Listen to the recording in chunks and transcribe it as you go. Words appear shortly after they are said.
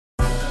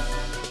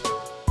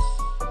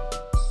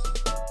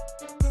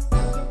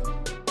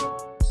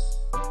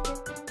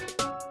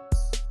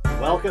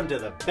Welcome to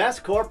the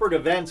Best Corporate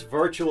Events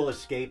Virtual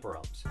Escape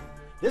Rooms.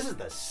 This is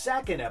the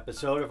second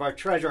episode of our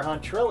Treasure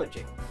Hunt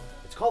Trilogy.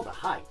 It's called the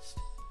Heist.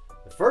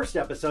 The first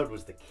episode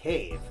was the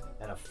Cave,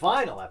 and a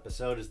final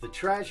episode is the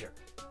Treasure.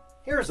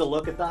 Here's a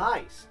look at the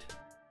Heist.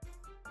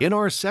 In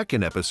our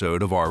second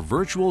episode of our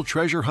Virtual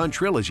Treasure Hunt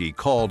Trilogy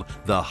called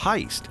The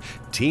Heist,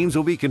 teams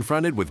will be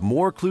confronted with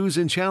more clues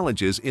and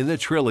challenges in the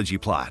trilogy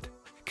plot.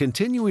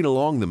 Continuing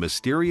along the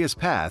mysterious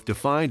path to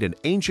find an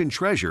ancient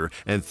treasure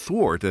and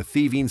thwart a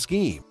thieving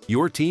scheme,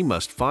 your team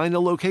must find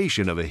the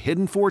location of a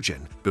hidden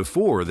fortune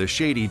before the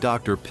shady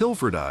Dr.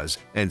 Pilfer does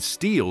and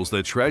steals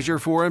the treasure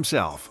for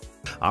himself.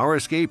 Our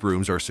escape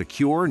rooms are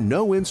secure,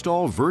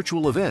 no-install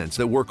virtual events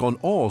that work on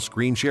all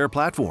screen share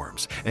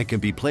platforms and can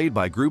be played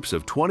by groups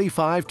of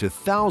 25 to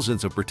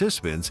thousands of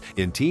participants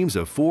in teams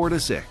of 4 to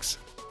 6.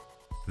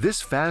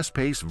 This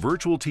fast-paced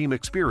virtual team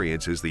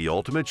experience is the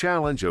ultimate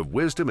challenge of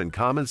wisdom and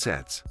common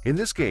sense. In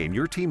this game,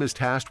 your team is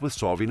tasked with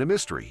solving a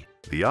mystery.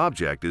 The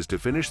object is to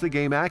finish the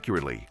game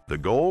accurately. The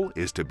goal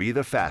is to be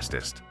the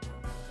fastest.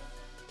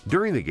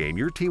 During the game,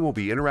 your team will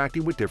be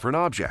interacting with different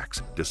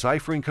objects,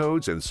 deciphering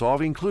codes and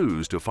solving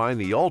clues to find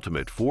the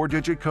ultimate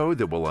 4-digit code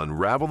that will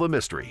unravel the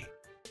mystery.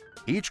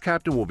 Each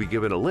captain will be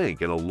given a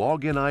link and a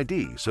login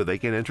ID so they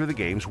can enter the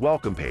game's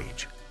welcome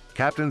page.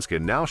 Captains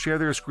can now share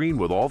their screen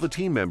with all the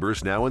team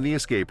members now in the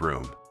escape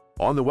room.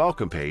 On the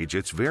welcome page,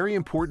 it's very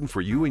important for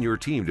you and your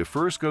team to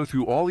first go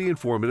through all the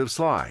informative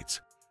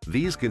slides.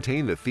 These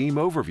contain the theme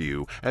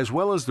overview as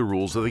well as the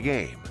rules of the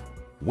game.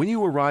 When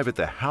you arrive at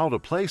the How to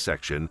Play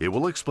section, it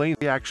will explain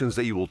the actions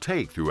that you will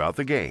take throughout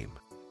the game.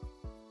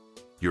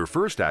 Your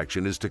first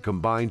action is to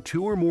combine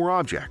 2 or more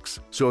objects,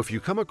 so if you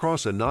come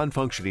across a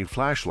non-functioning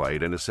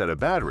flashlight and a set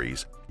of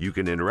batteries, you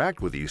can interact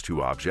with these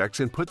 2 objects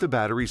and put the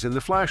batteries in the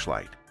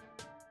flashlight.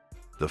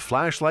 The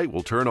flashlight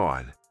will turn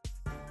on.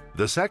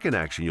 The second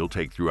action you'll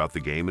take throughout the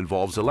game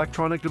involves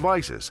electronic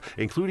devices,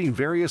 including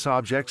various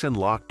objects and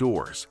locked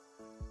doors.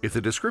 If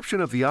the description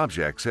of the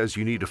object says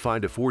you need to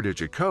find a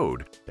 4-digit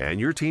code,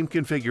 and your team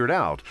can figure it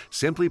out,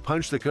 simply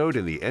punch the code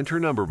in the Enter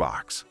number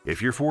box.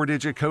 If your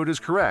 4-digit code is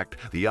correct,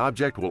 the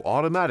object will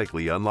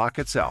automatically unlock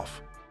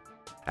itself.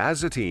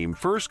 As a team,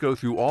 first go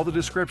through all the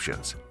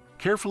descriptions.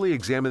 Carefully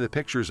examine the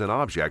pictures and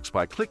objects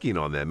by clicking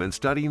on them and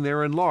studying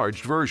their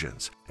enlarged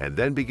versions, and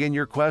then begin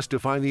your quest to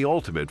find the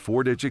ultimate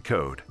 4-digit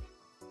code.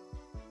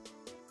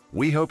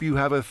 We hope you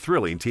have a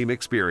thrilling team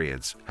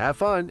experience. Have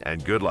fun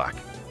and good luck!